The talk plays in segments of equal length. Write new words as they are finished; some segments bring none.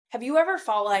Have you ever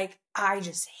felt like, I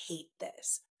just hate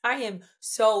this? I am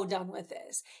so done with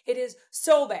this. It is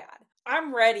so bad.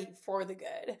 I'm ready for the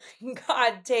good.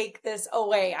 God, take this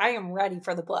away. I am ready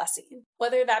for the blessing.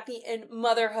 Whether that be in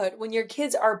motherhood, when your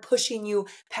kids are pushing you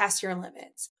past your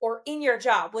limits, or in your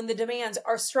job, when the demands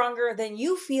are stronger than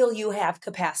you feel you have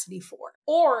capacity for,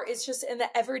 or it's just in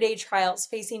the everyday trials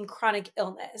facing chronic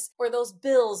illness, or those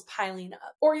bills piling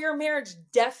up, or your marriage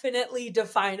definitely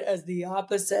defined as the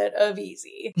opposite of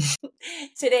easy.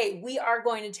 Today, we are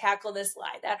going to tackle this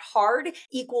lie that hard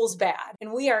equals bad,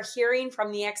 and we are hearing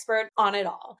from the expert on it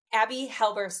all. Abbie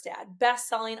Halberstadt,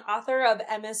 best-selling author of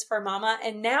M is for Mama,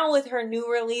 and now with her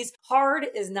new release, Hard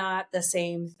is Not the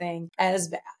Same Thing as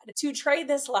Bad. To trade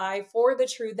this lie for the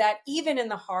truth that even in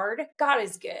the hard, God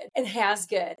is good and has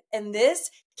good, and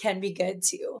this can be good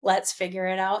too. Let's figure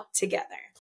it out together.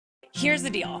 Here's the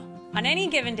deal. On any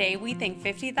given day, we think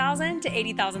 50,000 to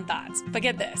 80,000 thoughts. But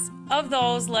get this, of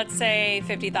those, let's say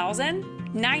 50,000,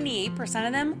 98%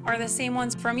 of them are the same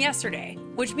ones from yesterday,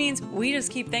 which means we just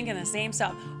keep thinking the same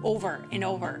stuff over and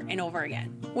over and over again,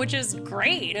 which is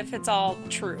great if it's all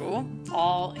true,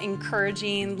 all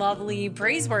encouraging, lovely,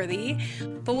 praiseworthy.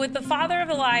 But with the father of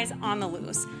the lies on the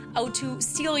loose, out to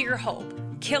steal your hope,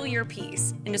 kill your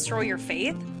peace, and destroy your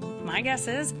faith, my guess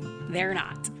is they're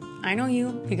not. I know you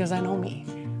because I know me.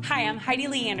 Hi, I'm Heidi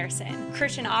Lee Anderson,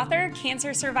 Christian author,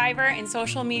 cancer survivor, and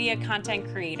social media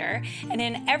content creator. And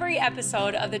in every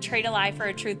episode of the Trade a Lie for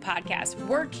a Truth podcast,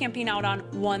 we're camping out on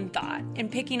one thought and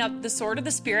picking up the sword of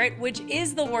the Spirit, which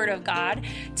is the Word of God,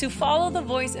 to follow the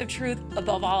voice of truth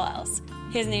above all else.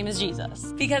 His name is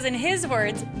Jesus. Because in His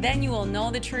words, then you will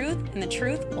know the truth, and the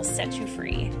truth will set you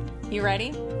free. You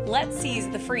ready? Let's seize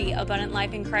the free, abundant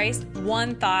life in Christ,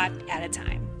 one thought at a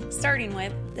time. Starting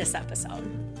with this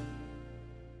episode.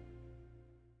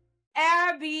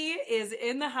 Abbie is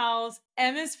in the house.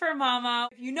 M is for Mama.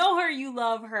 If you know her, you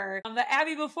love her. But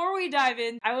Abbie, before we dive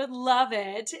in, I would love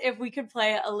it if we could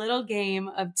play a little game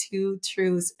of two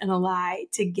truths and a lie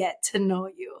to get to know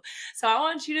you. So I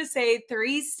want you to say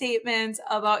 3 statements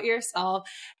about yourself,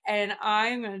 and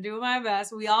I'm going to do my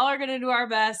best. We all are going to do our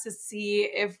best to see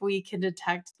if we can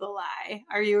detect the lie.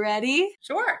 Are you ready?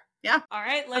 Sure. Yeah. All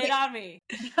right, lay it on me.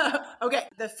 Okay.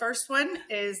 The first one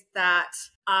is that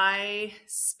I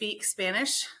speak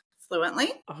Spanish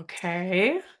fluently.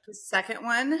 Okay. The second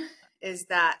one is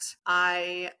that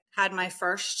I had my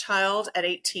first child at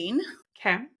 18.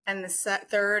 Okay. And the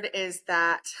third is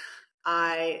that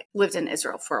I lived in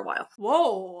Israel for a while.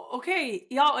 Whoa. Okay.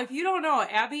 Y'all, if you don't know,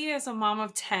 Abbie is a mom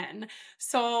of 10.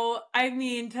 So, I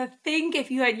mean, to think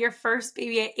if you had your first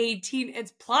baby at 18,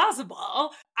 it's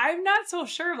plausible. I'm not so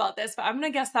sure about this, but I'm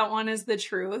going to guess that one is the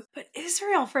truth. But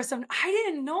Israel for some, I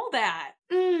didn't know that.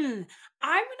 I'm going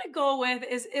to go with,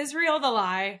 is Israel the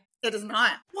lie? It is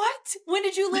not. What? When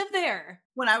did you live there?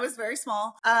 When I was very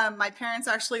small. My parents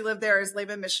actually lived there as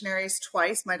Laban missionaries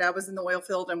twice. My dad was in the oil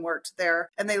field and worked there.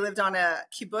 And they lived on a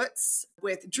kibbutz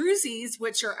with Druzis,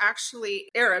 which are actually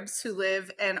Arabs who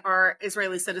live and are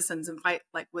Israeli citizens and fight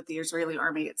like with the Israeli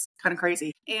army. It's kind of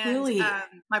crazy. And Really?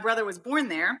 My brother was born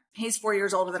there. He's 4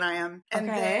 years older than I am. And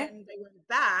then they went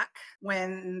back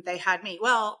when they had me.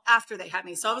 Well, after they had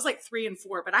me. So I was like 3 and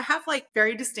 4, but I have like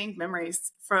very distinct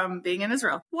memories from being in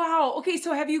Israel. Wow. Okay.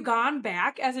 So have you gone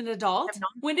back as an adult?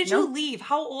 When did you leave?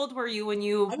 How old were you when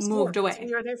you moved away? So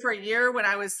we were there for a year when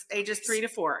I was ages 3 to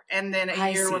 4. And then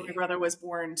a year when my brother was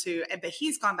born too. But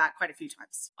he's gone back quite a few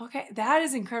times. Okay. That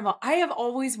is incredible. I have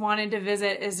always wanted to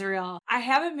visit Israel. I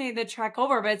haven't made the trek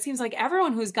over, but it seems like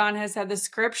everyone who's gone has said the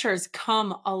scriptures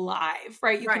come alive,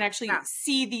 right? You can actually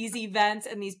see these events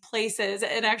and these places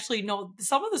and actually know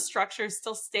some of the structures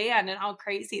still stand and how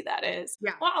crazy that is.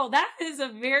 Yeah. Wow. That is a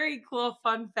very cool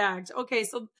fun fact. Okay.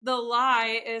 So the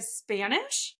lie is Spanish?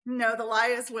 No, the lie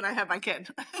is when I had my kid.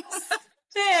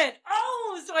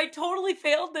 Oh, so I totally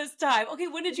failed this time. Okay,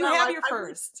 when did you have your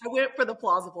first? I went for the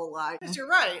plausible lie. Because you're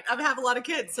right. I have a lot of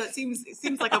kids, so it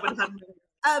seems like I would have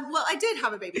well, I did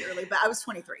have a baby early, but I was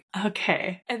 23.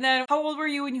 Okay. And then how old were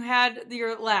you when you had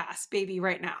your last baby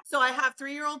right now? So I have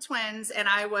 3-year-old twins and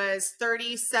I was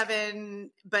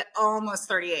 37, but almost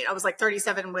 38. I was like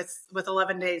 37 with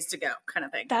 11 days to go kind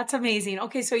of thing. That's amazing.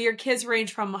 Okay. So your kids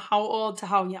range from how old to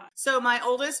how young? So my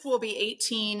oldest will be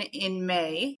 18 in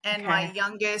May and my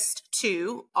youngest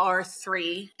 2 are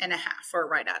 3 and a half or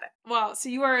right at it. Wow. So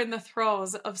you are in the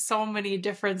throes of so many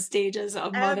different stages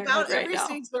of motherhood about right every now.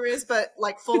 stage there is, but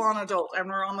like full on adult, and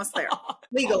we're almost there.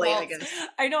 Legally, I guess.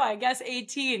 I know, I guess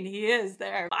 18, he is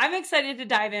there. I'm excited to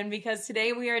dive in because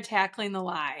today we are tackling the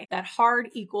lie that hard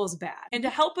equals bad. And to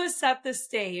help us set the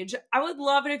stage, I would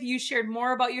love it if you shared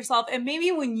more about yourself and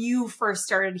maybe when you first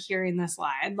started hearing this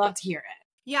lie. I'd love to hear it.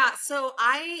 Yeah, so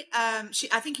I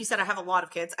think you said I have a lot of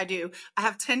kids. I do. I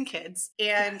have 10 kids,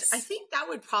 and I Yes. think that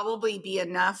would probably be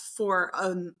enough for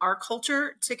our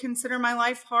culture to consider my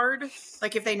life hard.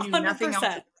 Like if they knew nothing else 100%.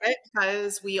 about it,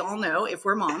 because we all know if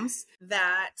we're moms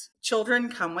that children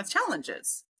come with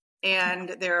challenges.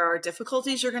 And there are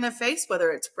difficulties you're going to face, whether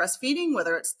it's breastfeeding,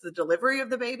 whether it's the delivery of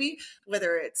the baby,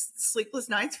 whether it's sleepless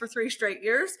nights for 3 straight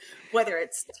years, whether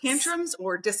it's tantrums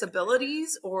or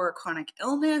disabilities or chronic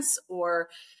illness or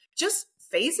just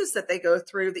phases that they go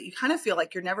through that you kind of feel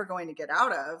like you're never going to get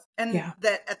out of. And Yeah.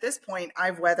 that at this point,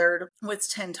 I've weathered with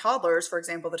 10 toddlers, for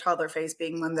example, the toddler phase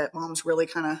being one that moms really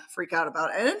kind of freak out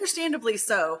about, and understandably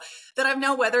so, that I've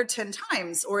now weathered 10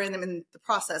 times or in the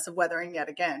process of weathering yet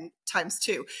again times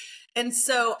 2. And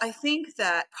so I think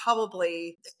that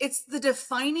probably it's the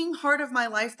defining part of my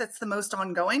life that's the most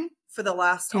ongoing for the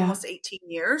last almost 18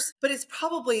 years, but it's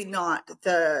probably not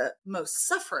the most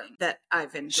suffering that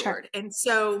I've endured. Sure. And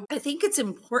so I think it's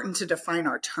important to define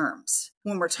our terms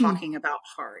when we're talking about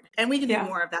hard. And we can do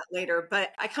more of that later, but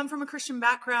I come from a Christian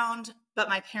background, but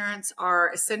my parents are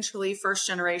essentially first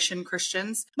generation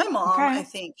Christians. My mom, I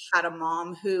think, had a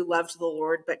mom who loved the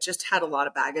Lord, but just had a lot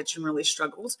of baggage and really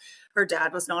struggled. Her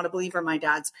dad was not a believer. My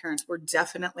dad's parents were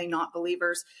definitely not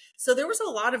believers. So there was a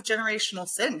lot of generational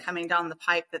sin coming down the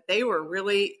pipe that they were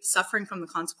really suffering from the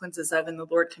consequences of, and the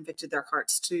Lord convicted their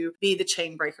hearts to be the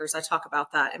chain breakers. I talk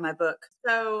about that in my book.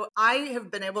 So I have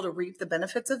been able to reap the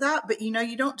benefits of that, but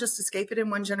you don't just escape it in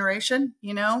one generation.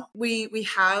 We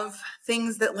have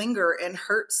things that linger and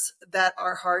hurts that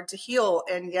are hard to heal,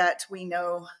 and yet we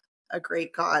know a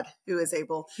great God who is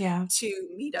able to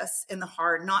meet us in the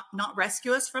hard, not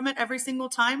rescue us from it every single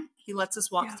time. He lets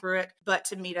us walk through it, but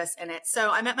to meet us in it. So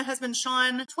I met my husband,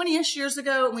 Sean, 20-ish years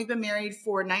ago, and we've been married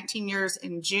for 19 years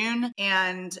in June.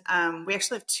 And we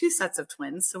actually have 2 sets of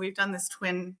twins. So we've done this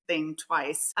twin thing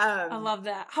twice. I love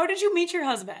that. How did you meet your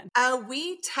husband?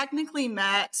 We technically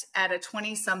met at a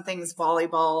 20-somethings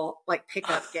volleyball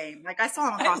pickup game. I saw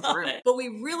him across the room, but we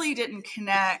really didn't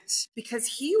connect because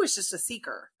he was just a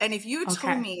seeker. And if you had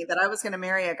told me that I was going to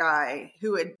marry a guy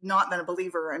who had not been a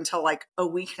believer until a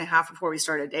week and a half before we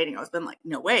started dating, I was been like,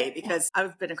 no way, because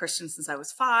I've been a Christian since I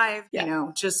was 5,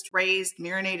 just raised,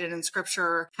 marinated in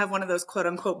scripture, have one of those quote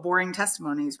unquote boring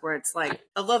testimonies where it's like,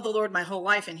 I love the Lord my whole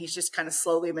life. And he's just kind of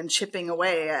slowly been chipping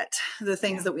away at the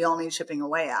things that we all need chipping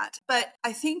away at. But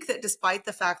I think that despite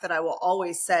the fact that I will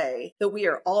always say that we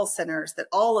are all sinners, that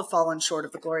all have fallen short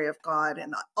of the glory of God,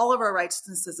 and that all of our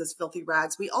righteousness is as filthy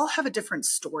rags, we all have a different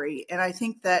story. And I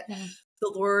think that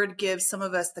the Lord gives some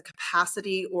of us the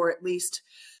capacity, or at least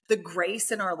the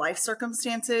grace in our life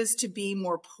circumstances, to be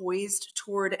more poised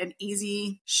toward an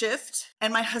easy shift.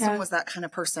 And my husband was that kind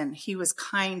of person. He was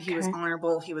kind, he was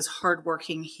honorable, he was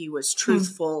hardworking, he was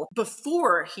truthful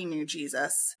before he knew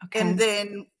Jesus. And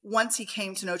then once he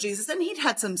came to know Jesus, and he'd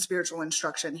had some spiritual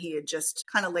instruction, he had just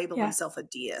kind of labeled himself a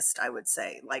deist, I would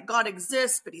say. Like, God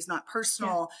exists, but he's not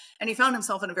personal. And he found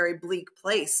himself in a very bleak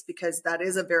place, because that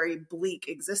is a very bleak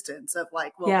existence of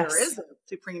there is a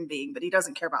supreme being, but he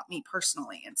doesn't care about me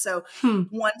personally. And so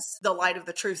once the light of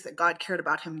the truth that God cared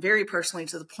about him very personally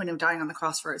to the point of dying on the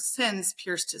cross for his sins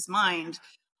pierced his mind,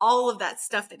 all of that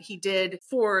stuff that he did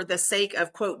for the sake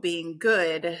of, quote, being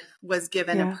good was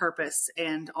given a purpose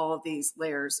and all of these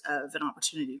layers of an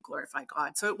opportunity to glorify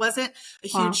God. So it wasn't a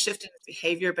huge shift in his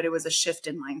behavior, but it was a shift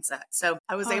in mindset. So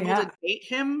I was able to date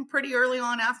him pretty early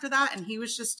on after that. And he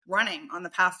was just running on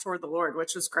the path toward the Lord,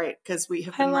 which was great because we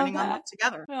have been running on that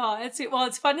together. Oh,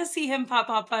 it's fun to see him pop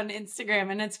up on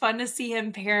Instagram, and it's fun to see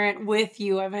him parent with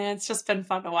you. I mean, it's just been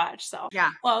fun to watch. So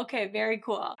well, okay. Very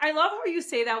cool. I love how you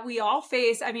say that we all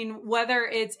face, whether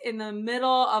it's in the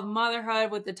middle of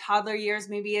motherhood with the toddler years,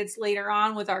 maybe it's later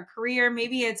on with our career,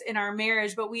 maybe it's in our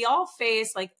marriage, but we all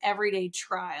face everyday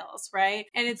trials, right?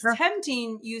 And it's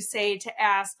tempting, you say, to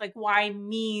ask why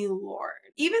me, Lord?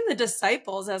 Even the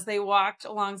disciples, as they walked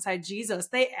alongside Jesus,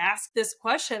 they asked this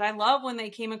question. I love when they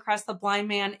came across the blind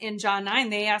man in John 9,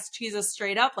 they asked Jesus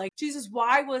straight up, Jesus,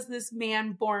 why was this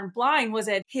man born blind? Was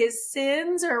it his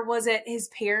sins or was it his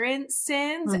parents'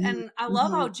 sins? And I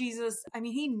love how Jesus,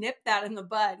 he nipped that in the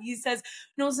bud. He says,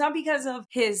 no, it's not because of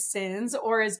his sins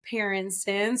or his parents'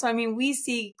 sins. So, we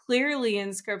see clearly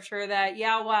in scripture that,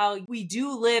 while we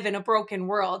do live in a broken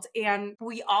world and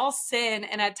we all sin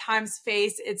and at times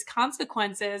face its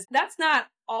consequences, that's not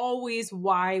always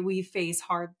why we face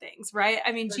hard things, right?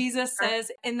 I mean, Jesus says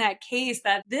in that case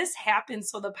that this happened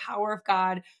so the power of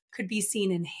God could be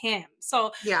seen in him.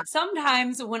 So Yeah.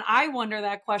 sometimes when I wonder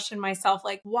that question myself,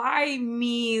 like, why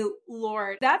me,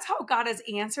 Lord? That's how God has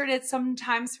answered it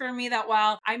sometimes for me, that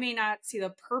while I may not see the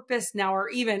purpose now or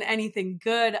even anything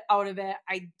good out of it,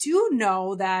 I do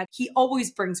know that he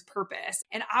always brings purpose.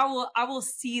 And I will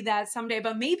see that someday,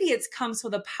 but maybe it's come so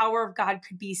the power of God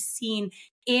could be seen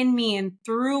in me and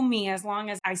through me as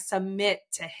long as I submit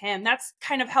to him. That's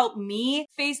kind of helped me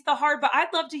face the hard, but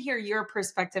I'd love to hear your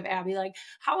perspective, Abbie. Like,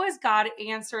 how has God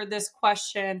answered this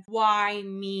question, why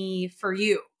me, for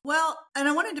you? Well, and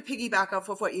I wanted to piggyback off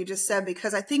of what you just said,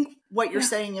 because I think what you're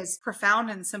saying is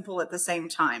profound and simple at the same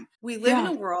time. We live in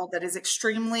a world that is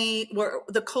where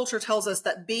the culture tells us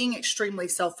that being extremely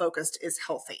self-focused is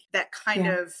healthy. That kind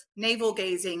of navel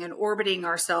gazing and orbiting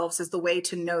ourselves is the way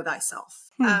to know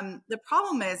thyself. The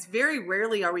problem is very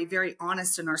rarely are we very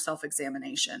honest in our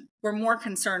self-examination. We're more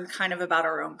concerned kind of about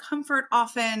our own comfort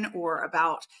often, or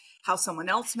about how someone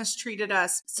else mistreated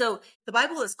us. So the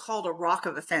Bible is called a rock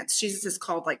of offense. Jesus is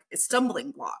called like a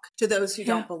stumbling block to those who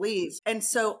don't believe. And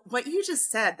so what you just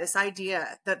said, this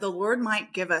idea that the Lord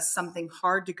might give us something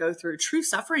hard to go through, true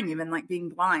suffering, even like being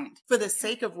blind, for the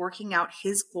sake of working out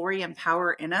his glory and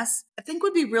power in us, I think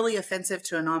would be really offensive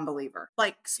to a non-believer.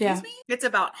 Like, excuse me, it's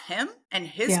about him and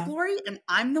his glory, and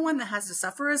I'm the one that has to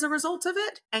suffer as a result of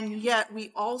it. And yet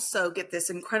we also get this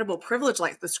incredible privilege,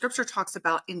 like the scripture talks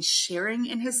about, in sharing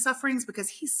in his sufferings, because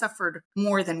he suffered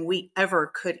more than we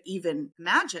ever could even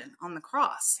imagine on the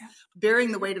cross,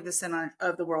 bearing the weight of the sin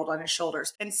of the world on his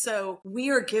shoulders. And so we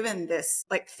are given this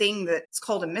like thing that's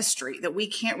called a mystery that we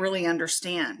can't really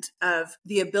understand, of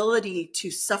the ability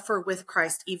to suffer with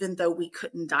Christ, even though we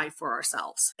couldn't die for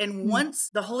ourselves. And once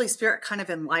the Holy Spirit kind of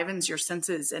enlivens your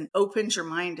senses and opens your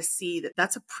mind to see that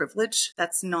that's a privilege,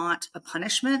 that's not a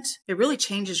punishment, it really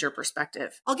changes your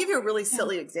perspective. I'll give you a really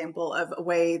silly example of a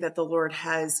way that the Lord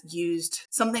has used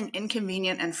something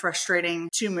inconvenient and frustrating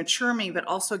to mature me, but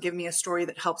also give me a story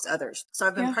that helps others. So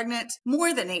I've been pregnant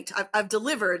more than 8. I've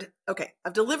delivered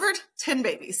 10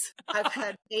 babies. I've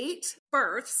had 8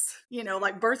 births,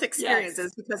 like birth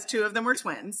experiences, because 2 of them were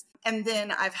twins. And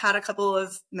then I've had a couple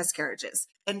of miscarriages.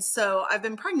 And so I've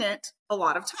been pregnant a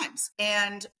lot of times,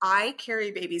 and I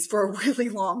carry babies for a really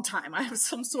long time. I have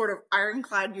some sort of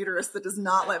ironclad uterus that does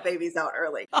not let babies out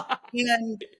early.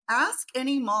 And ask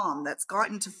any mom that's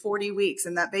gotten to 40 weeks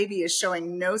and that baby is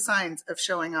showing no signs of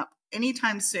showing up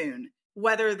anytime soon,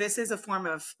 whether this is a form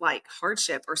of like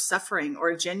hardship or suffering or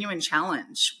a genuine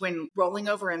challenge, when rolling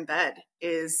over in bed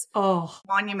is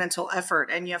monumental effort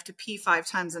and you have to pee 5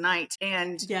 times a night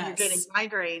and you're getting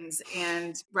migraines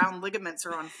and round ligaments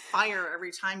are on fire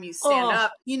every time you stand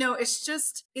up.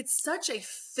 It's such a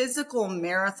physical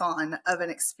marathon of an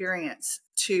experience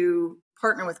to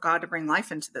partner with God to bring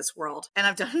life into this world. And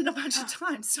I've done it a bunch of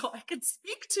times, so I could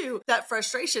speak to that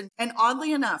frustration. And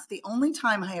oddly enough, the only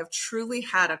time I have truly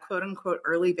had a quote unquote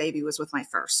early baby was with my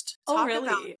first. Talk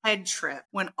about head trip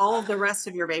when all of the rest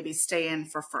of your babies stay in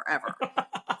for forever.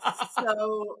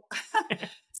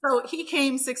 So he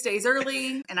came 6 days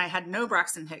early and I had no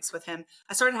Braxton Hicks with him.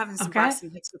 I started having some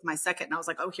Braxton Hicks with my second and I was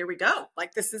like, oh, here we go.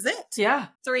 Like, this is it.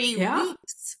 3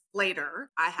 weeks later,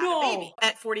 I had a baby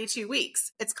at 42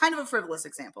 weeks. It's kind of a frivolous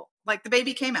example. Like, the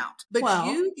baby came out, but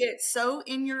you get so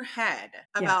in your head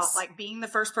about like being the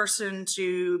first person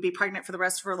to be pregnant for the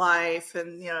rest of her life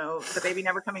and, the baby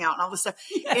never coming out and all this stuff.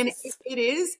 And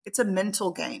it's a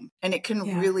mental game, and it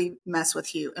can really mess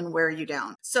with you and wear you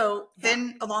down. So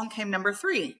then along came number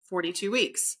 3, 42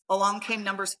 weeks. Along came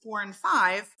numbers 4 and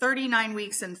 5, 39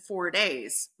 weeks and 4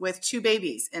 days with 2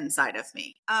 babies inside of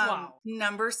me.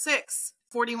 Number 6,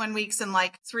 41 weeks and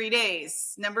like 3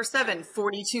 days. Number 7,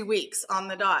 42 weeks on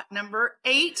the dot. Number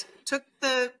 8 took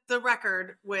the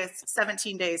record with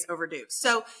 17 days overdue.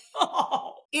 So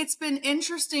it's been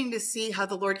interesting to see how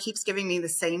the Lord keeps giving me the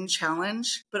same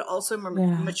challenge, but also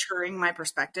maturing my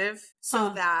perspective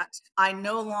so that I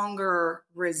no longer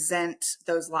resent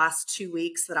those last 2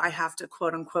 weeks that I have to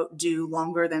quote unquote do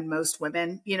longer than most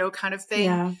women, kind of thing.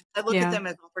 I look at them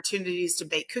as opportunities to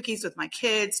bake cookies with my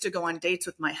kids, to go on dates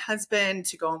with my husband,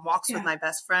 to go on walks with my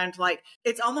best friend. Like,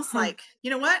 it's almost like,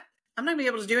 you know what? I'm not gonna be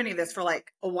able to do any of this for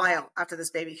like a while after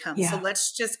this baby comes. So Yeah.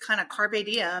 let's just kind of carpe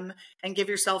diem and give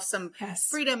yourself some Yes.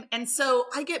 freedom. And so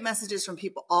I get messages from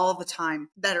people all the time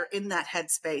that are in that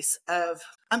headspace of,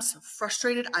 I'm so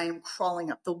frustrated. I am crawling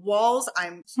up the walls.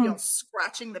 I'm,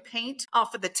 scratching the paint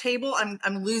off of the table.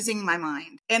 I'm losing my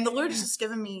mind. And the Lord has just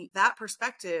given me that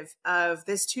perspective of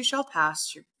this too shall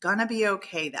pass. You're gonna be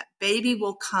okay. That baby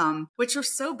will come, which are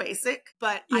so basic,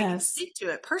 but I can speak to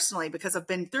it personally because I've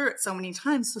been through it so many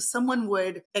times. So someone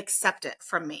would accept it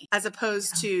from me as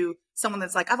opposed to someone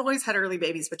that's like, I've always had early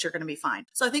babies, but you're going to be fine.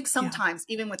 So I think sometimes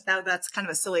even with that, that's kind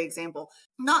of a silly example.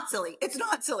 Not silly. It's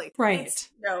not silly. Right.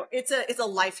 It's a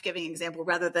life-giving example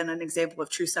rather than an example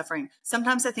of true suffering.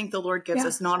 Sometimes I think the Lord gives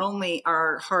us not only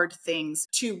our hard things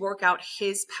to work out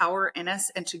his power in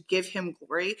us and to give him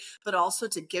glory, but also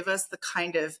to give us the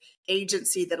kind of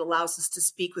agency that allows us to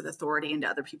speak with authority into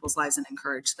other people's lives and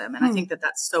encourage them. And I think that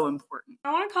that's so important.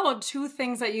 I want to call out two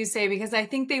things that you say because I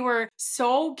think they were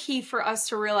so key for us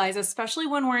to realize, especially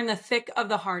when we're in the thick of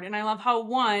the heart. And I love how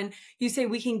one, you say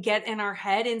we can get in our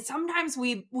head. And sometimes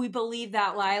we believe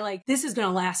that lie, like this is going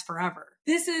to last forever.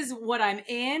 This is what I'm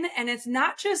in. And it's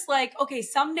not just like, okay,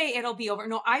 someday it'll be over.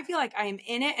 No, I feel like I am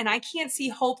in it and I can't see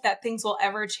hope that things will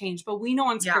ever change. But we know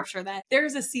in scripture that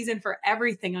there's a season for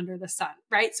everything under the sun,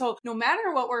 right? So no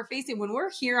matter what we're facing, when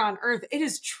we're here on earth, it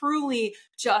is truly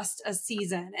just a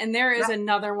season and there is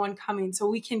another one coming. So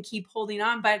we can keep holding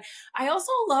on. But I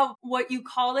also love what you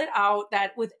called it out,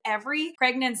 that with every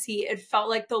pregnancy, it felt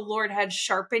like the Lord had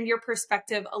sharpened your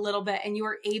perspective a little bit and you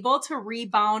were able to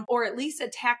rebound or at least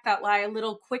attack that lie a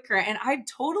little quicker. And I've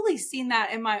totally seen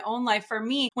that in my own life. For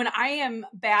me, when I am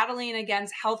battling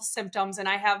against health symptoms and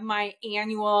I have my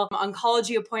annual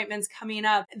oncology appointments coming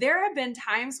up, there have been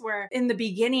times where in the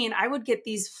beginning, I would get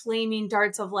these flaming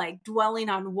darts of like dwelling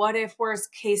on what if worst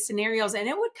case scenarios, and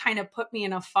it would kind of put me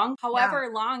in a funk however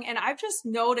long. And I've just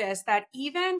noticed that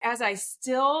even as I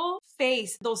still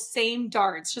face those same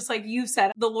darts, just like you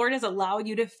said, the Lord has allowed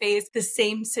you to face the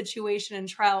same situation and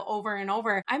trial over and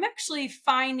over. I'm actually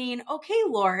finding, okay,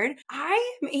 Lord,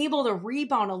 I am able to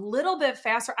rebound a little bit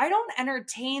faster. I don't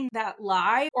entertain that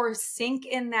lie or sink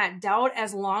in that doubt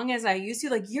as long as I used to.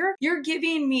 Like you're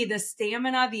giving me the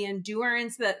stamina, the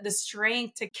endurance, the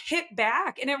strength to hit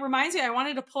back. And it reminds me, I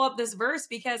wanted to pull up this verse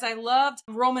because I loved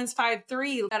Romans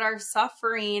 5:3, that our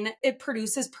suffering, it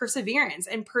produces perseverance,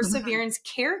 and perseverance,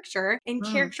 character, and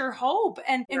character, hope.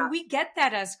 And we get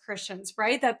that as Christians,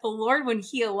 right? That the Lord, when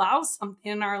he allows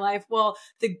something in our life, well,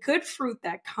 the good fruit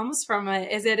that comes from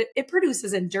it is that it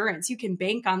produces endurance. You can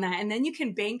bank on that. And then you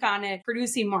can bank on it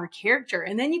producing more character.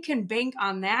 And then you can bank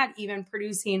on that even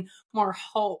producing more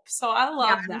hope. So I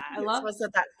love that. I love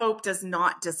that hope does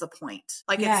not disappoint.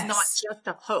 Like it's not just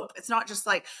a hope. It's not just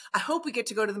like, I hope we get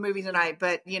to go to the movie tonight,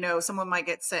 but someone might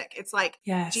get sick. It's like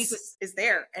Jesus is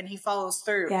there and he follows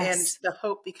through and the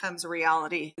hope becomes a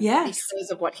reality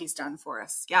because of what he's done for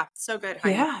us. Yeah. So good.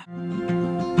 Heidi. Yeah.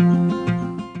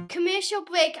 Commercial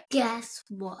break. Guess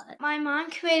what? My mom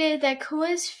created the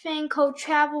coolest thing called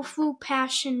Travel Through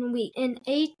Passion Week, an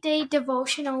 8-day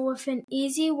devotional with an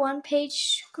easy one-page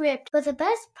script. But the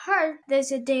best part,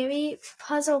 there's a daily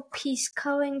puzzle piece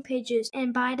coloring pages,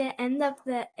 and by the end of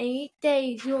the 8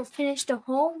 days, you'll finish the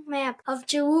whole map of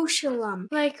Jerusalem,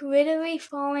 like literally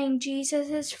following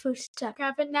Jesus' footsteps.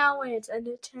 Grab it now and it's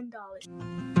under $10.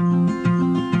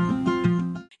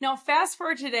 Now, fast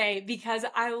forward today, because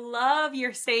I love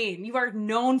your saying. You are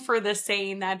known for the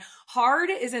saying that hard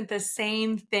isn't the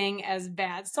same thing as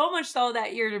bad. So much so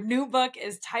that your new book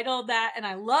is titled that. And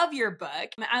I love your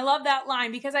book. I love that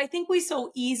line because I think we so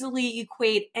easily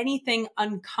equate anything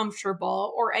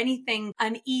uncomfortable or anything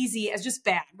uneasy as just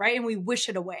bad, right? And we wish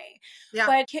it away. Yeah.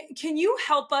 But can you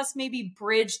help us maybe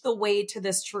bridge the way to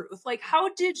this truth? Like,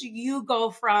 how did you go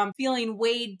from feeling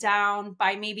weighed down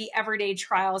by maybe everyday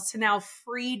trials to now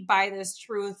freed by this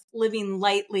truth, living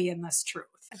lightly in this truth?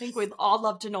 I think we'd all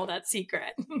love to know that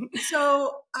secret.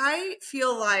 So I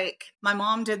feel like my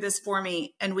mom did this for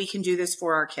me and we can do this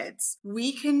for our kids.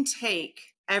 We can take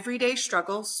everyday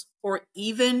struggles or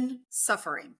even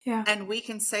suffering. And we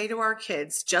can say to our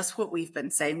kids just what we've been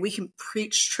saying. We can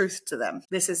preach truth to them.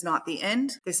 This is not the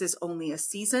end. This is only a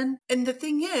season. And the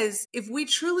thing is, if we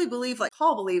truly believe, like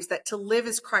Paul believes, that to live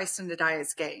is Christ and to die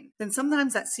is gain, then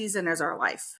sometimes that season is our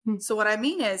life. So what I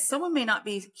mean is, someone may not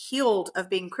be healed of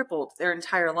being crippled their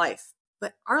entire life,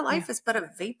 but our life is but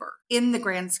a vapor in the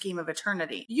grand scheme of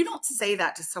eternity. You don't say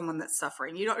that to someone that's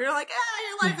suffering. You're like, your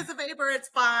life is a vapor. It's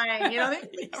fine.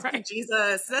 Right.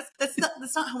 Jesus. That's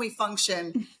not how we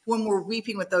function when we're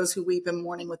weeping with those who weep and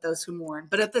mourning with those who mourn.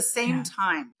 But at the same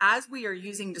time, as we are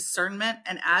using discernment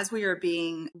and as we are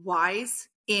being wise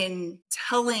in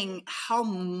telling how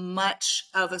much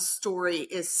of a story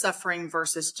is suffering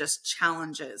versus just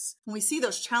challenges. When we see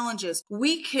those challenges,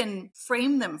 we can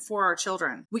frame them for our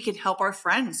children. We can help our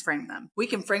friends frame them. We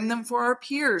can frame them for our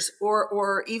peers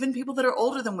or even people that are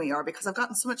older than we are, because I've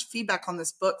gotten so much feedback on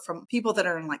this book from people that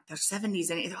are in like their 70s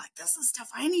and they're like, this is stuff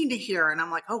I need to hear. And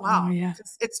I'm like, oh, wow. Oh, yeah.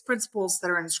 It's principles that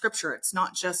are in scripture. It's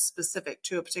not just specific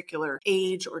to a particular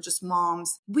age or just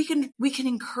moms. We can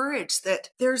encourage that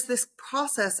there's this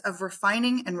process of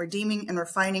refining and redeeming and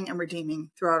refining and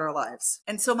redeeming throughout our lives.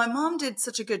 And so my mom did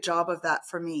such a good job of that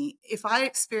for me. If I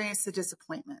experienced a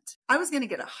disappointment, I was going to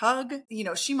get a hug. You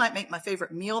know, she might make my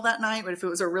favorite meal that night, but if it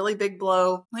was a really big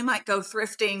blow, we might go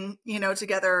thrifting, you know,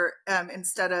 together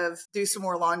instead of do some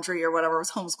more laundry or whatever. It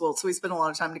was homeschooled, so we spent a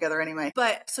lot of time together anyway.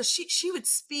 But so she would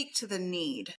speak to the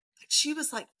need. She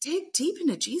was like, dig deep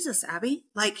into Jesus, Abbie.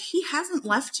 Like, he hasn't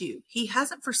left you. He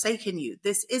hasn't forsaken you.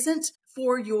 This isn't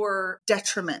for your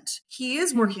detriment. He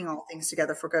is working all things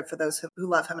together for good for those who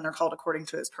love him and are called according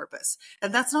to his purpose.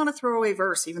 And that's not a throwaway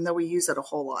verse, even though we use it a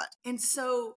whole lot. And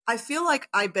so I feel like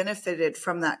I benefited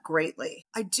from that greatly.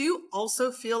 I do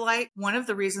also feel like one of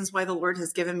the reasons why the Lord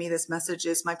has given me this message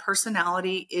is my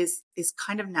personality is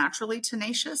kind of naturally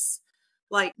tenacious.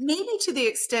 Like maybe to the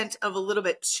extent of a little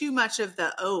bit too much of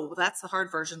the, oh, that's the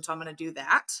hard version, so I'm going to do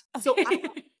that. So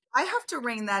I have to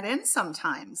rein that in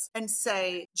sometimes and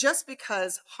say, just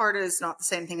because hard is not the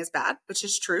same thing as bad, which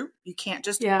is true. You can't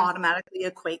just automatically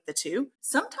equate the two.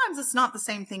 Sometimes it's not the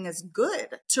same thing as good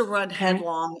to run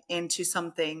headlong into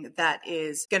something that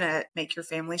is going to make your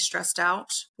family stressed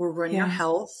out or ruin your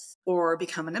health or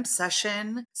become an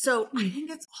obsession. So I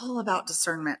think it's all about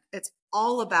discernment. It's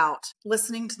all about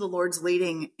listening to the Lord's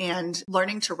leading and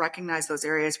learning to recognize those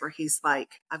areas where he's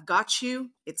like, I've got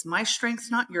you. It's my strength,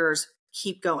 not yours.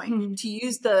 Keep going. To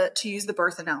use the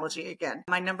birth analogy again,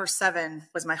 my number 7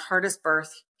 was my hardest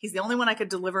birth. He's the only one I could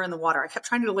deliver in the water. I kept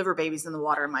trying to deliver babies in the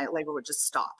water and my labor would just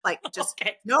stop. Like, just,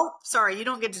 nope, sorry, you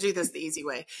don't get to do this the easy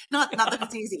way. Not that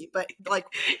it's easy, but like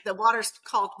the water's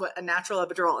called a natural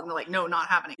epidural. And they're like, no, not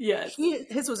happening. Yes.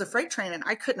 His was a freight train and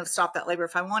I couldn't have stopped that labor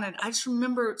if I wanted. I just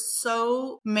remember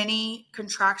so many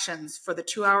contractions for the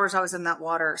 2 hours I was in that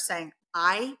water saying,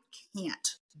 I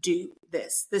can't do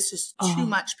this. This is too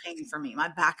much pain for me. My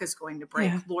back is going to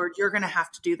break. Lord, you're going to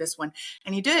have to do this one.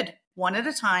 And he did, one at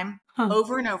a time,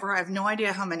 over and over. I have no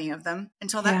idea how many of them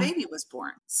until that baby was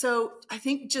born. So I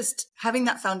think just having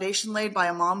that foundation laid by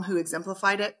a mom who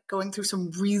exemplified it, going through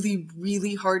some really,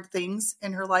 really hard things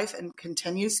in her life and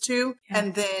continues to,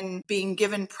 and then being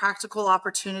given practical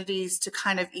opportunities to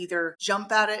kind of either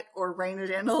jump at it or rein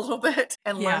it in a little bit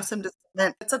and learn some discernment.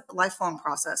 It's a lifelong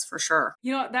process for sure.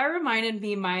 You know, that reminded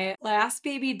me, my last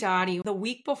baby, Dottie, the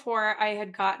week before I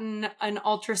had gotten an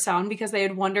ultrasound because they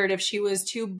had wondered if she was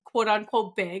too quote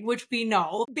unquote big, which we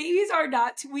know babies are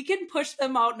not, we can push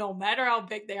them out no matter how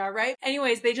big they are, right?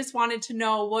 Anyways, they just wanted to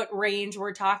know what range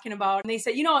we're talking about. And they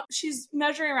said, you know, she's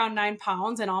measuring around 9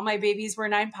 pounds and all my babies were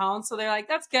 9 pounds. So they're like,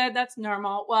 that's good. That's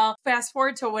normal. Well, fast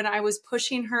forward to when I was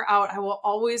pushing her out, I will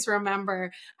always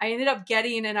remember I ended up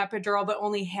getting an epidural, but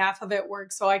only half of it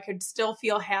worked. So I could still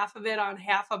feel half of it on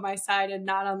half of my side and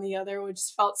not on the other, which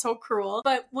felt so cruel.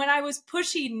 But when I was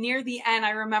pushing near the end, I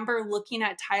remember looking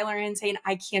at Tyler and saying,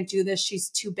 I can't do this. She's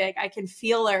too big. I can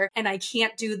feel her and I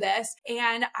can't do this.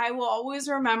 And I will always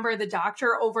remember the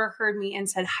doctor overheard me and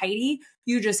said, Heidi,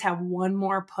 you just have one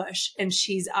more push and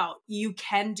she's out. You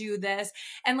can do this.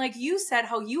 And like you said,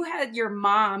 how you had your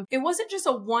mom, it wasn't just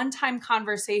a one-time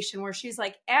conversation where she's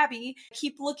like, Abbie,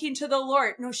 keep looking to the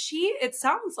Lord. No, it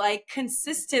sounds like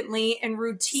consistently and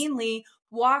routinely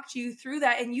walked you through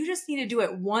that, and you just need to do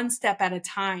it one step at a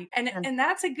time. And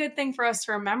that's a good thing for us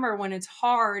to remember when it's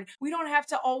hard. We don't have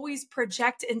to always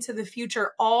project into the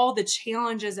future all the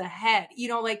challenges ahead. You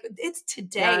know, like it's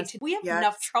today. We have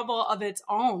enough trouble of its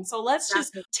own. So let's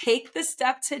just take the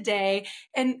step today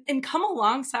and come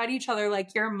alongside each other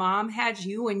like your mom had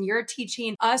you and you're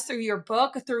teaching us through your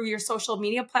book, through your social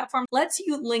media platform. Let's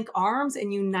link arms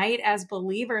and unite as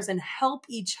believers and help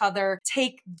each other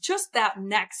take just that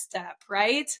next step, right?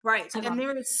 Right. And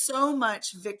there is so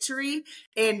much victory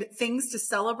and things to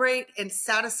celebrate and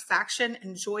satisfaction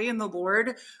and joy in the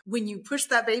Lord when you push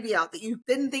that baby out that you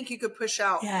didn't think you could push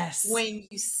out. Yes. When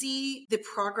you see the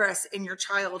progress in your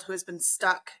child who has been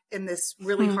stuck in this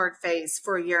really hard phase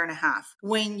for a year and a half.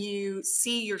 When you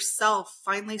see yourself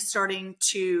finally starting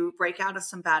to break out of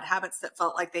some bad habits that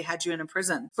felt like they had you in a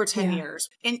prison for 10 years.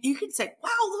 And you can say, wow,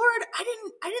 Lord, I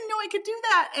didn't know I could do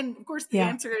that. And of course the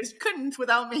answer is couldn't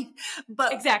without me.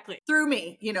 But through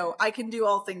me, you know, I can do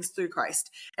all things through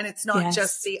Christ. And it's not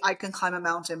just I can climb a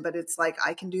mountain, but it's like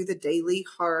I can do the daily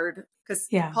hard, Because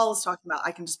Yeah. Paul is talking about,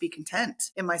 I can just be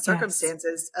content in my Yes.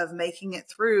 circumstances of making it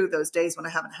through those days when I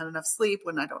haven't had enough sleep,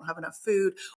 when I don't have enough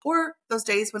food, or those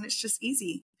days when it's just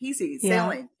easy peasy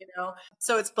sailing,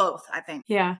 So it's both, I think.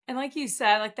 Yeah. And like you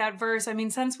said, like that verse, I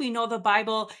mean, since we know the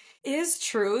Bible is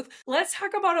truth, let's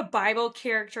talk about a Bible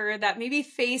character that maybe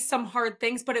faced some hard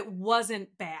things, but it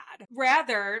wasn't bad.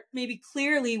 Rather, maybe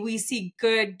clearly we see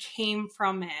good came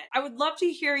from it. I would love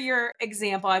to hear your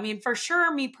example. I mean, for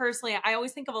sure, me personally, I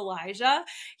always think of Elijah.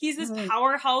 He's this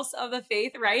powerhouse of the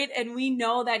faith, right? And we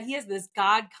know that he has this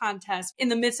God contest in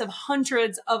the midst of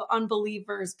hundreds of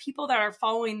unbelievers, people that are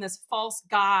following this false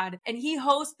God. And he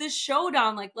hosts this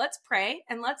showdown, like, let's pray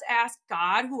and let's ask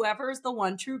God, whoever is the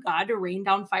one true God, to rain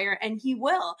down fire, and he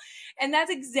will. And that's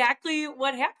exactly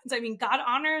what happens. I mean, God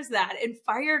honors that, and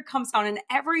fire comes down and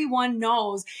everyone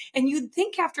knows. And you'd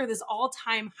think after this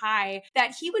all-time high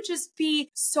that he would just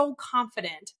be so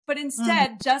confident. But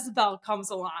instead, Jezebel comes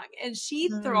along and she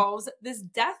throws this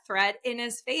death threat in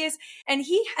his face, and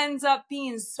he ends up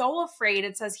being so afraid.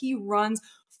 It says he runs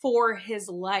for his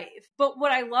life. But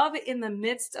what I love in the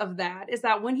midst of that is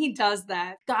that when he does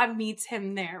that, God meets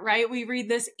him there, right? We read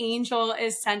this angel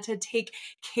is sent to take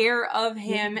care of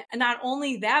him. And not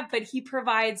only that, but he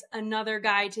provides another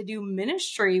guy to do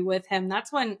ministry with him.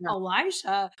 That's when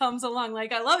Elisha comes along.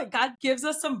 Like, I love it. God gives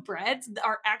us some bread,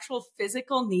 our actual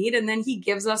physical need, and then he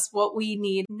gives us what we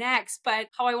need next. But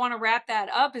how I want to wrap that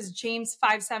up is James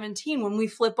 5:17. When we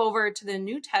flip over to the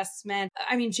New Testament,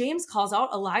 I mean, James calls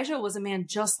out Elijah was a man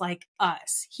just like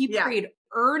us. He prayed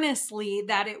earnestly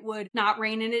that it would not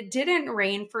rain, and it didn't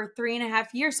rain for 3.5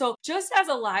 years. So just as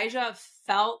Elijah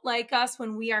felt like us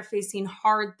when we are facing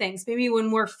hard things, maybe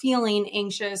when we're feeling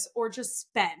anxious or just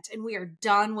spent and we are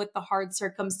done with the hard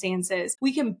circumstances,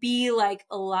 we can be like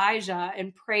Elijah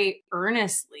and pray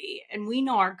earnestly. And we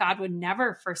know our God would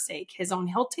never forsake his own.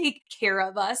 He'll take care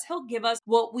of us. He'll give us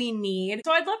what we need.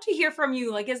 So I'd love to hear from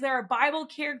you. Like, is there a Bible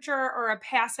character or a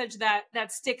passage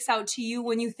that sticks out to you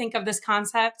when you think of this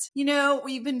concept?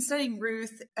 We've been studying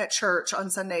Ruth at church on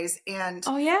Sundays, and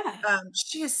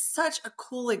she is such a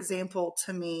cool example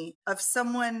to me of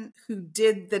someone who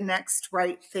did the next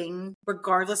right thing,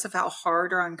 regardless of how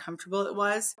hard or uncomfortable it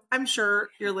was. I'm sure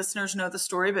your listeners know the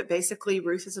story, but basically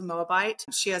Ruth is a Moabite.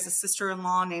 She has a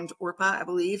sister-in-law named Orpah, I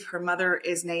believe. Her mother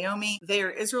is Naomi. They are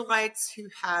Israelites who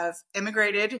have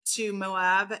immigrated to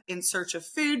Moab in search of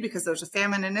food because there's a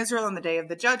famine in Israel on the day of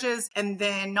the judges. And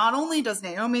then not only does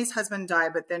Naomi's husband die,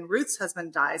 but then Ruth's husband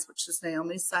dies, which is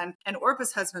Naomi's son, and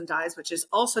Orpah's husband dies, which is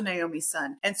also Naomi's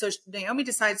son. And so Naomi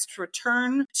decides to return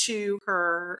to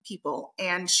her people,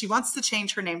 and she wants to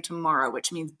change her name to Mara,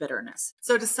 which means bitterness.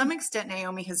 So to some extent,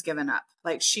 Naomi has given up.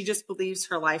 Like, she just believes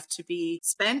her life to be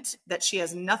spent, that she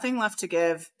has nothing left to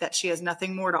give, that she has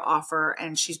nothing more to offer,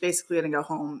 and she's basically going to go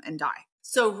home and die.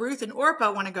 So Ruth and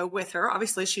Orpah want to go with her.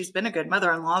 Obviously, she's been a good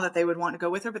mother-in-law that they would want to go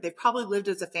with her, but they've probably lived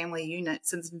as a family unit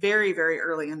since very, very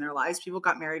early in their lives. People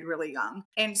got married really young.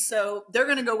 And so they're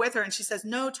going to go with her. And she says,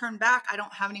 no, turn back. I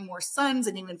don't have any more sons.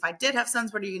 And even if I did have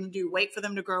sons, what are you going to do? Wait for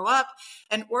them to grow up?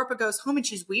 And Orpah goes home and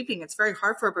she's weeping. It's very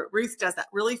hard for her. But Ruth does that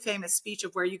really famous speech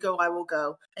of, where you go, I will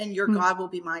go, and your God will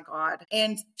be my God.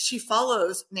 And she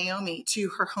follows Naomi to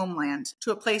her homeland,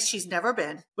 to a place she's never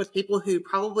been, with people who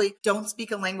probably don't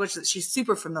speak a language that she's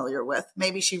super familiar with.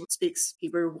 Maybe she speaks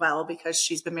Hebrew well because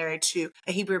she's been married to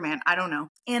a Hebrew man. I don't know.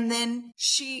 And then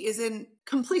she is in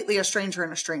completely a stranger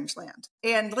in a strange land.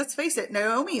 And let's face it,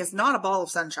 Naomi is not a ball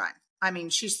of sunshine. I mean,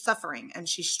 she's suffering and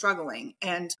she's struggling.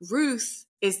 And Ruth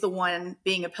is the one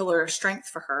being a pillar of strength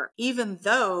for her, even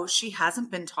though she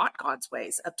hasn't been taught God's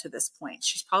ways up to this point.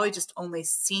 She's probably just only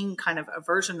seen kind of a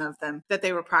version of them that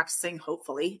they were practicing,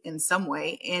 hopefully, in some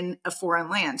way in a foreign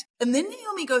land. And then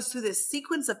Naomi goes through this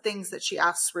sequence of things that she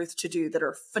asks Ruth to do that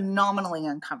are phenomenally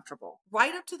uncomfortable,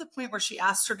 right up to the point where she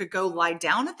asks her to go lie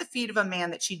down at the feet of a man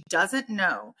that she doesn't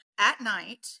know at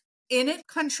night, in a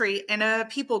country, in a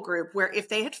people group where if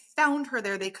they had found her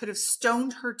there, they could have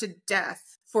stoned her to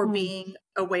death for being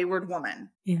a wayward woman,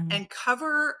 and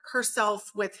cover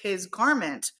herself with his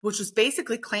garment, which was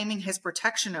basically claiming his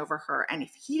protection over her. And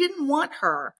if he didn't want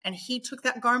her and he took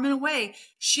that garment away,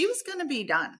 she was going to be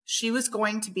done. She was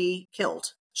going to be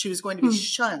killed. She was going to be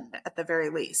shunned at the very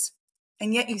least.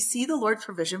 And yet you see the Lord's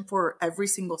provision for every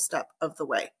single step of the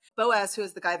way. Boaz, who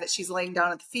is the guy that she's laying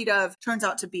down at the feet of, turns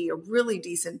out to be a really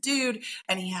decent dude.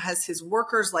 And he has his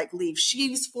workers like leave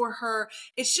sheaves for her.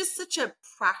 It's just such a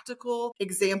practical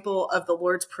example of the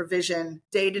Lord's provision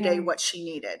day to day, what she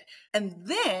needed. And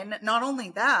then not only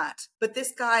that, but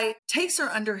this guy takes her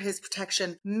under his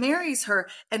protection, marries her,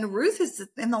 and Ruth is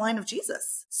in the line of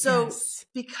Jesus. So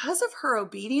because of her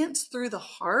obedience through the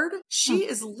hard, she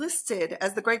is listed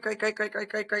as the great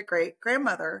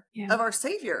grandmother of our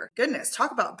Savior. Goodness,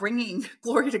 talk about bringing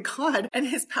glory to God and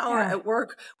his power at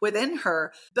work within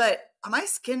her. But my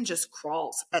skin just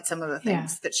crawls at some of the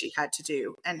things that she had to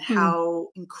do and how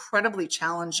incredibly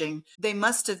challenging they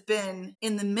must have been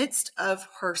in the midst of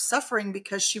her suffering,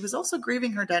 because she was also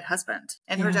grieving her dead husband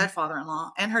and her dead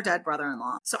father-in-law and her dead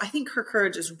brother-in-law. So I think her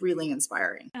courage is really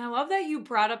inspiring. And I love that you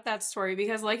brought up that story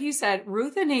because, like you said,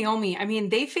 Ruth and Naomi, I mean,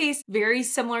 they faced very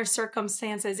similar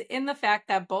circumstances in the fact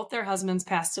that both their husbands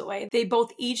passed away. They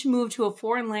both each moved to a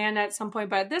foreign land at some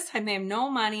point, but at this time they have no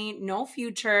money, no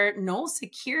future, no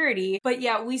security. But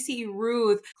yet we see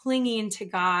Ruth clinging to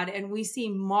God, and we see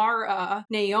Mara,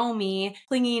 Naomi,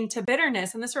 clinging to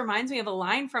bitterness. And this reminds me of a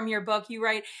line from your book. You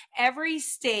write, every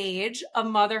stage of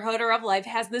motherhood or of life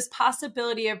has this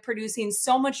possibility of producing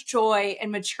so much joy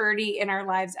and maturity in our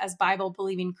lives as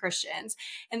Bible-believing Christians.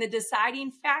 And the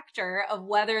deciding factor of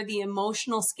whether the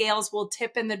emotional scales will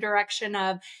tip in the direction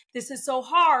of, this is so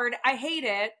hard, I hate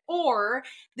it, or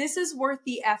this is worth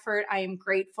the effort, I am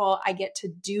grateful, I get to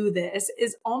do this,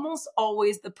 is almost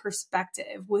always the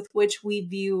perspective with which we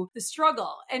view the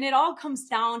struggle. And it all comes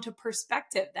down to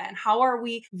perspective then. How are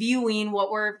we viewing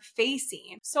what we're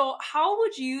facing? So how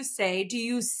would you say, do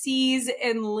you seize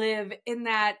and live in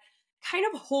that kind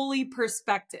of holy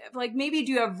perspective? Like maybe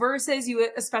do you have verses you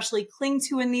especially cling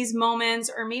to in these moments,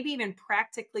 or maybe even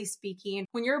practically speaking,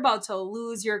 when you're about to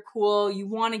lose your cool, you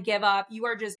want to give up, you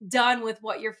are just done with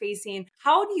what you're facing.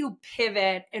 How do you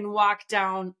pivot and walk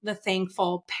down the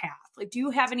thankful path? Like, do you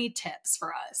have any tips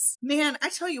for us? Man, I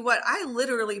tell you what, I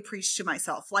literally preach to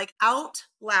myself, like out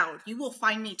loud. You will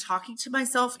find me talking to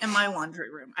myself in my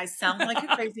laundry room. I sound like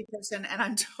a crazy person, and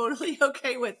I'm totally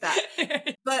okay with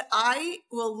that. But I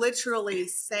will literally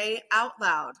say out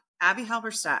loud, Abbie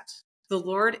Halberstadt, the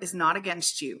Lord is not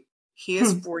against you. He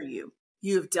is for you.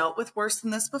 You have dealt with worse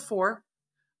than this before.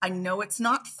 I know it's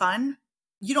not fun.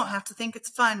 You don't have to think it's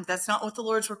fun. That's not what the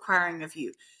Lord's requiring of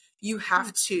you. You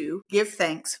have to give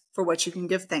thanks for what you can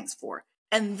give thanks for.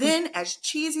 And then, as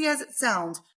cheesy as it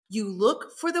sounds, you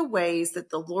look for the ways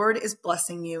that the Lord is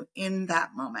blessing you in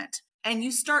that moment. And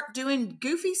you start doing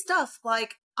goofy stuff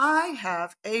like, I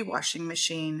have a washing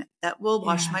machine that will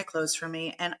wash my clothes for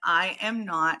me, and I am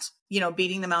not,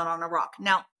 beating them out on a rock.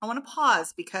 Now, I want to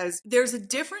pause because there's a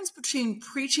difference between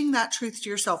preaching that truth to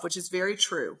yourself, which is very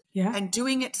true, and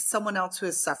doing it to someone else who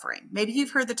is suffering. Maybe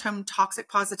you've heard the term toxic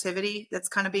positivity that's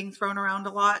kind of being thrown around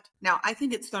a lot. Now, I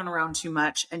think it's thrown around too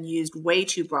much and used way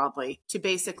too broadly to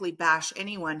basically bash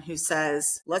anyone who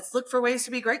says, let's look for ways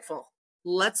to be grateful.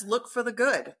 Let's look for the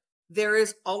good. There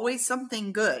is always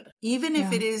something good, even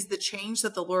if it is the change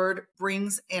that the Lord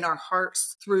brings in our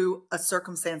hearts through a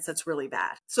circumstance that's really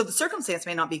bad. So the circumstance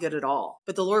may not be good at all,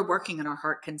 but the Lord working in our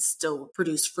heart can still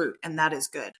produce fruit, and that is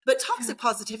good. But toxic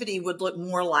positivity would look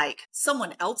more like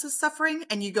someone else is suffering,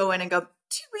 and you go in and go,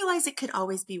 do you realize it could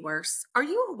always be worse? Are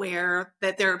you aware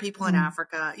that there are people in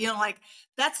Africa?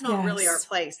 That's not really our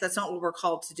place. That's not what we're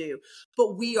called to do.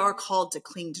 But we are called to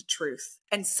cling to truth.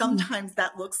 And sometimes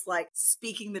that looks like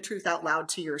speaking the truth out loud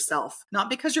to yourself, not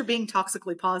because you're being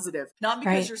toxically positive, not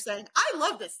because you're saying, I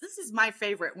love this. This is my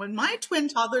favorite. When my twin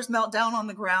toddlers melt down on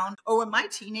the ground, or when my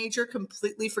teenager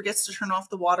completely forgets to turn off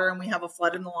the water and we have a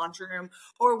flood in the laundry room,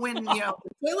 or when, the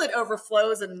toilet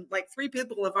overflows and like 3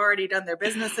 people have already done their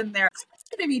business in there,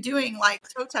 I'm going to be doing like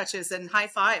toe touches and high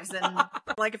fives. And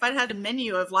like, if I'd had a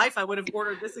menu of life, I would have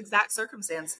ordered this exact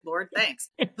circumstance. Lord, thanks.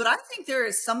 But I think there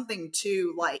is something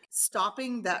to like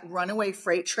stopping that runaway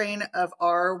freight train of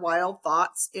our wild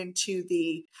thoughts into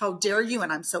the, how dare you?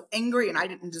 And I'm so angry and I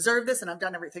didn't deserve this and I've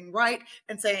done everything right.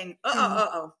 And saying,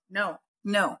 no.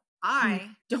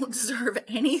 I don't deserve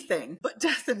anything but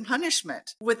death and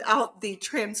punishment without the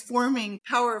transforming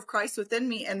power of Christ within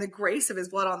me and the grace of his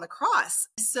blood on the cross.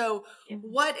 So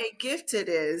what a gift it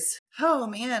is. Oh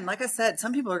man, like I said,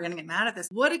 some people are going to get mad at this.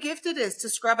 What a gift it is to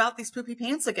scrub out these poopy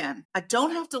pants again. I don't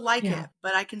have to like it,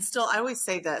 but I can still, I always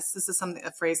say this. This is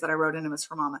a phrase that I wrote in Miss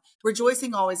for Mama.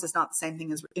 Rejoicing always is not the same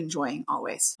thing as enjoying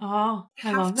always. Oh,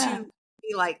 I love that.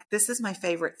 Be like, this is my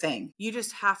favorite thing. You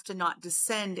just have to not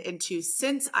descend into,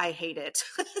 since I hate it,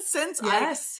 since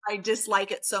I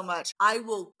dislike it so much, I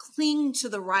will cling to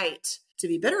the right to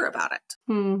be bitter about it.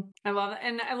 I love it.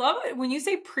 And I love it when you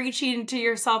say preaching to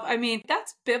yourself. I mean,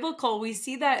 that's biblical. We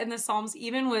see that in the Psalms,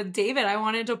 even with David. I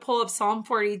wanted to pull up Psalm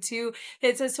 42.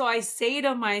 It says, so I say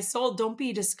to my soul, don't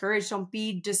be discouraged. Don't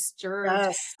be disturbed.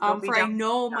 Yes. Don't be For I down.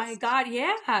 know my God.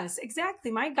 Yes,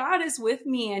 exactly. My God is with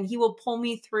me and he will pull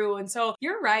me through. And so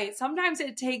you're right. Sometimes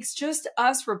it takes just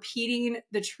us repeating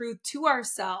the truth to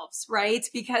ourselves, right?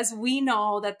 Because we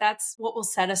know that that's what will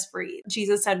set us free.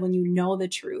 Jesus said, when you know the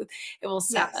truth, it will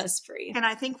set us free. And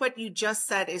I think what you just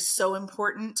said is so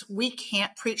important. We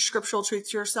can't preach scriptural truth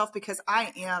to yourself because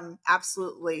I am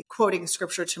absolutely quoting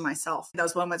scripture to myself.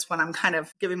 Those moments when I'm kind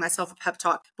of giving myself a pep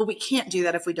talk, but we can't do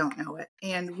that if we don't know it.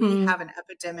 And we have an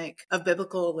epidemic of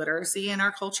biblical illiteracy in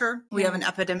our culture. We have an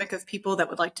epidemic of people that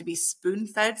would like to be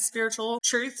spoon-fed spiritual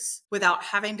truths without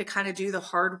having to kind of do the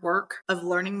hard work of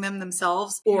learning them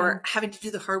themselves or having to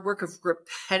do the hard work of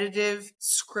repetitive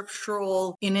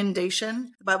scriptural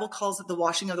inundation. The Bible calls it the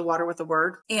washing of the water with the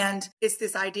word. And it's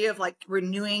this idea of like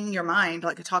renewing your mind,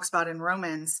 like it talks about in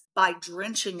Romans, by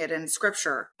drenching it in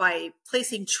scripture, by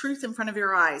placing truth in front of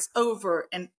your eyes over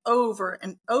and over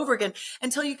and over again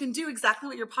until you can do exactly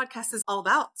what your podcast is all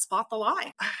about, spot the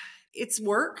lie. It's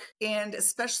work. And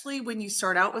especially when you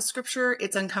start out with scripture,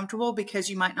 it's uncomfortable because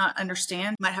you might not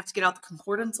understand. You might have to get out the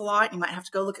concordance a lot. You might have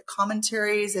to go look at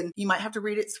commentaries and you might have to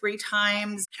read it 3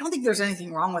 times. I don't think there's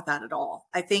anything wrong with that at all.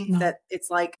 I think that it's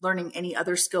like learning any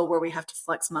other skill where we have to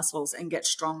flex muscles and get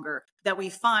stronger. That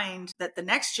we find that the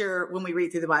next year when we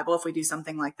read through the Bible, if we do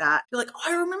something like that, you're like, oh,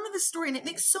 I remember this story. And it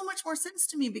makes so much more sense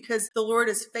to me because the Lord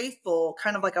is faithful,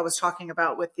 kind of like I was talking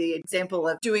about with the example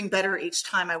of doing better each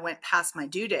time I went past my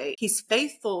due date. He's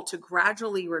faithful to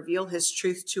gradually reveal his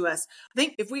truth to us. I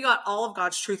think if we got all of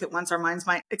God's truth at once, our minds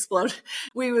might explode.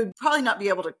 We would probably not be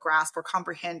able to grasp or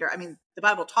comprehend, the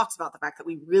Bible talks about the fact that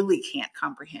we really can't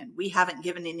comprehend. We haven't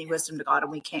given any wisdom to God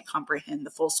and we can't comprehend the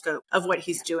full scope of what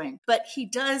he's doing. But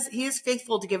he is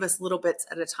faithful to give us little bits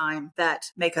at a time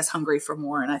that make us hungry for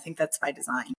more. And I think that's by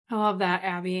design. I love that,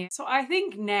 Abbie. So I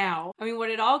think now, what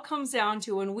it all comes down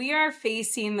to when we are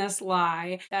facing this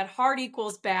lie that hard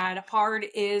equals bad, hard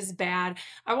is bad,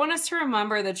 I want us to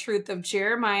remember the truth of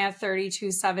Jeremiah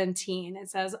 32:17. It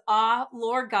says,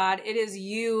 Lord God, it is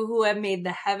you who have made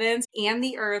the heavens and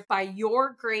the earth by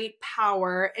your great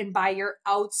power and by your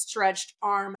outstretched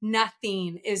arm.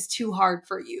 Nothing is too hard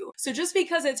for you. So just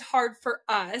because it's hard for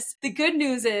us, the good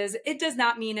news is it does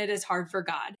not mean it is hard for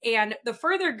God. And the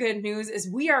further good news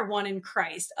is we are one in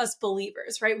Christ, us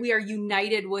believers, right? We are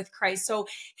united with Christ. So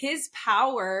his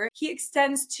power, he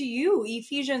extends to you.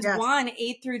 Ephesians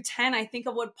 1:8-10. I think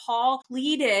of what Paul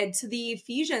pleaded to the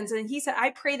Ephesians. And he said, I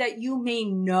pray that you may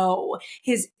know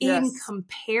his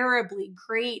incomparably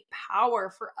great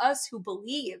power for us who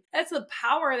believe. That's the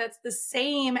power that's the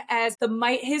same as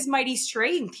his mighty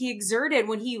strength he exerted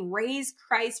when he raised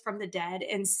Christ from the dead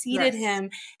and seated him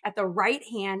at the right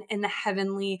hand in the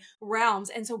heavenly realms.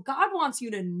 And so God wants you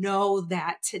to know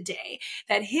that today,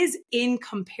 that his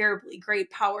incomparably great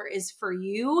power is for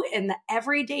you in the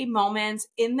everyday moments,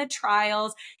 in the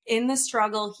trials, in the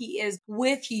struggle. He is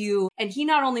with you. And he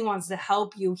not only wants to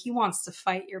help you, he wants to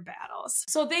fight your battles.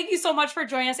 So thank you so much for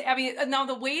joining us, Abbie. Now,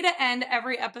 the way to end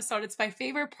every episode, it's my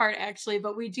favorite part actually,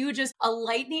 but we do just a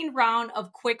lightning round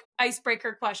of quick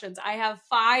icebreaker questions. I have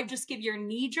 5. Just give your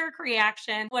knee-jerk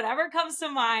reaction. Whatever comes to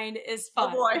mind is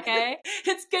fun. Okay?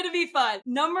 It's going to be fun.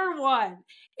 Number 1,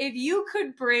 if you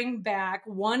could bring back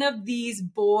one of these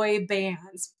boy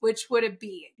bands, which would it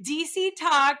be? DC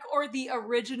Talk or the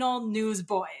original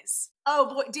Newsboys?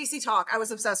 Oh boy, DC Talk. I was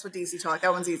obsessed with DC Talk.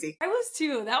 That one's easy. I was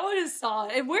too. That one is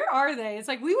solid. And where are they? It's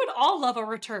like we would all love a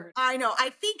return. I know. I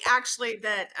think actually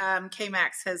that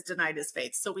K-Max has denied his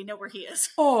faith, so we know where he is.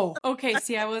 Oh, okay.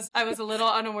 See, I was a little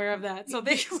unaware of that. So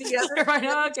they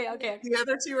okay. The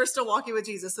other 2 are still walking with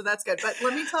Jesus, so that's good. But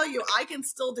let me tell you, I can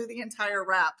still do the entire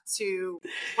rap to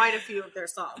quite a few of their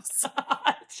songs.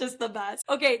 It's just the best.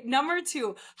 Okay, number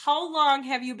 2. How long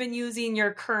have you been using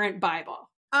your current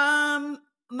Bible?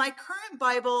 My current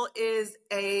Bible is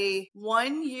a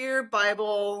 1-year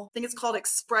Bible. I think it's called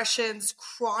Expressions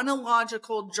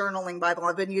Chronological Journaling Bible.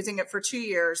 I've been using it for 2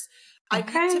 years. I've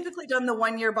typically done the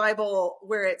 1-year Bible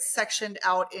where it's sectioned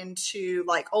out into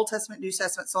like Old Testament, New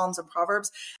Testament, Psalms, and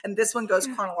Proverbs. And this one goes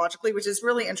chronologically, which is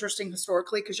really interesting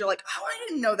historically because you're like, oh, I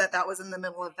didn't know that was in the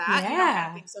middle of that.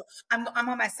 Yeah. So I'm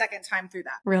on my 2nd time through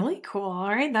that. Really cool. All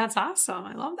right. That's awesome.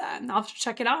 I love that. I'll have to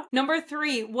check it out. Number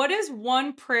 3, what is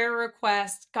one prayer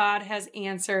request God has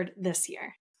answered this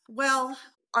year? Well,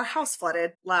 our house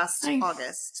flooded last Nice.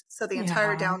 August. So the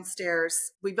entire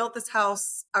downstairs, we built this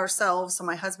house ourselves. So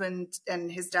my husband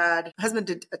and his dad, my husband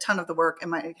did a ton of the work,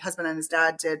 and my husband and his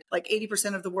dad did like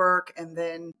 80% of the work. And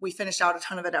then we finished out a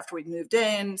ton of it after we'd moved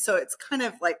in. So it's kind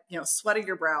of like, sweat of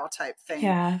your brow type thing.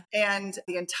 Yeah. And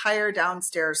the entire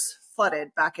downstairs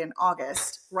flooded back in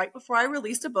August, right before I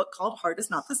released a book called Hard is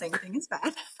Not the Same Thing as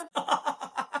Bad.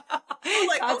 I'm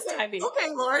like, okay,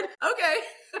 Lord. Okay.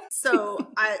 So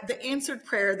the answered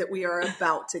prayer that we are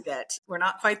about to get, we're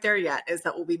not quite there yet, is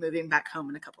that we'll be moving back home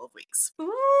in a couple of weeks.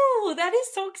 Ooh, that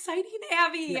is so exciting,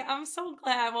 Abbie. Yeah. I'm so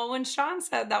glad. Well, when Sean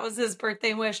said that was his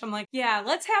birthday wish, I'm like, yeah,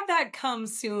 let's have that come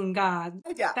soon, God.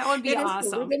 Yeah. That would be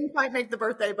awesome. We didn't quite make the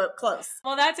birthday, but close.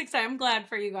 Well, that's exciting. I'm glad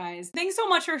for you guys. Thanks so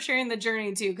much for sharing the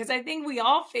journey too, because I think we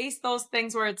all face those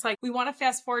things where it's like we want to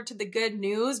fast forward to the good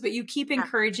news, but you keep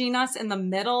encouraging us in the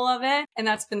middle of it. And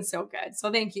that's been so good.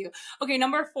 So thank you. Okay,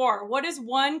 number 4. What is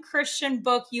one Christian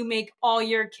book you make all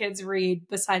your kids read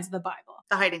besides the Bible?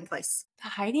 The Hiding Place. The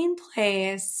Hiding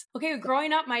Place. Okay,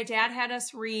 growing up, my dad had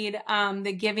us read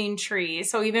The Giving Tree.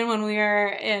 So even when we were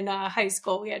in high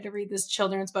school, we had to read this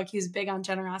children's book. He was big on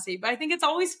generosity. But I think it's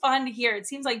always fun to hear. It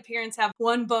seems like parents have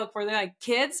one book where they're like,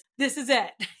 kids, this is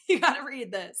it. You got to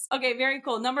read this. Okay, very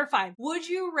cool. Number 5. Would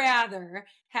you rather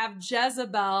have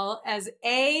Jezebel as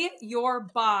A, your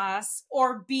boss,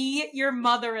 or B, your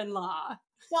mother-in-law?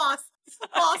 Boss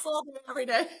all day, every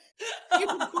day. You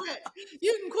can quit.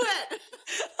 You can quit.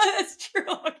 That's true.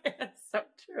 Okay, that's so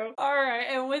true. All right.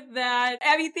 And with that,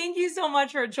 Abbie, thank you so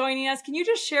much for joining us. Can you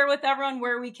just share with everyone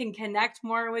where we can connect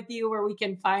more with you, where we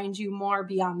can find you more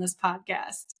beyond this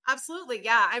podcast? Absolutely.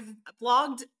 Yeah. I've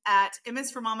blogged at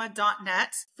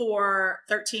msformama.net for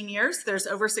 13 years. There's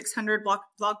over 600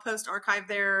 blog post archive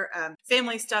there,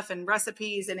 family stuff and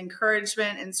recipes and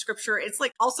encouragement and scripture. It's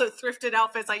like also thrifted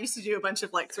outfits. I used to do a bunch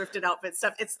of like thrifted outfit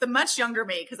stuff. It's the much younger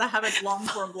me because I haven't long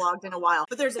form blogged in a while,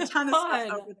 but there's a ton of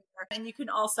stuff over there. And you can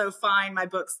also find my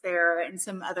books there and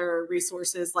some other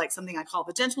resources, like something I call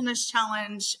the Gentleness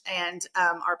Challenge and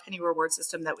our penny reward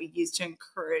system that we use to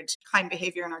encourage kind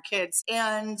behavior in our kids.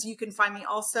 And you can find me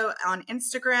also on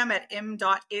Instagram at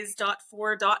m.is.for.mama,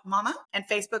 and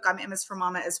Facebook, I'm M is for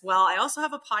Mama as well. I also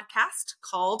have a podcast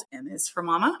called M is for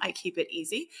Mama. I keep it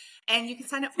easy. And you can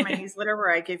sign up for my newsletter where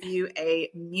I give you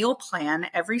a meal plan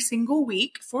every single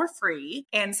week for free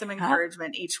and some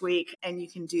encouragement each week. And you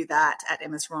can do that at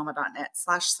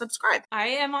msformama.net/subscribe. I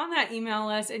am on that email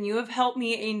list, and you have helped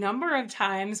me a number of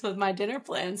times with my dinner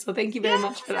plan. So thank you very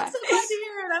much for that. I'm so glad to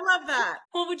hear it. I love that.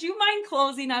 Well, would you mind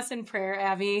closing us in prayer,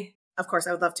 Abbie? Of course,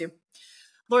 I would love to.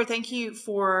 Lord, thank you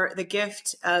for the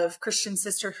gift of Christian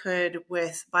sisterhood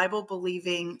with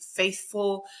Bible-believing,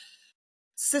 faithful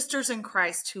sisters in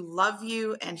Christ who love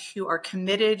you and who are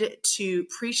committed to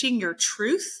preaching your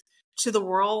truth to the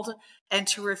world and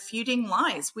to refuting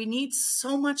lies. We need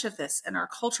so much of this in our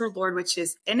culture, Lord, which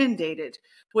is inundated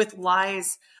with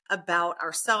lies about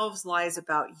ourselves, lies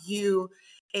about you.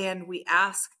 And we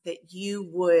ask that you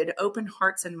would open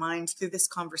hearts and minds through this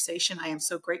conversation. I am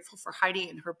so grateful for Heidi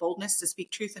and her boldness to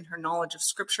speak truth and her knowledge of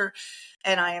scripture.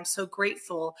 And I am so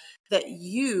grateful that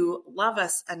you love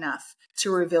us enough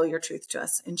to reveal your truth to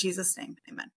us. In Jesus' name,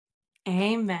 amen.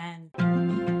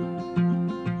 Amen.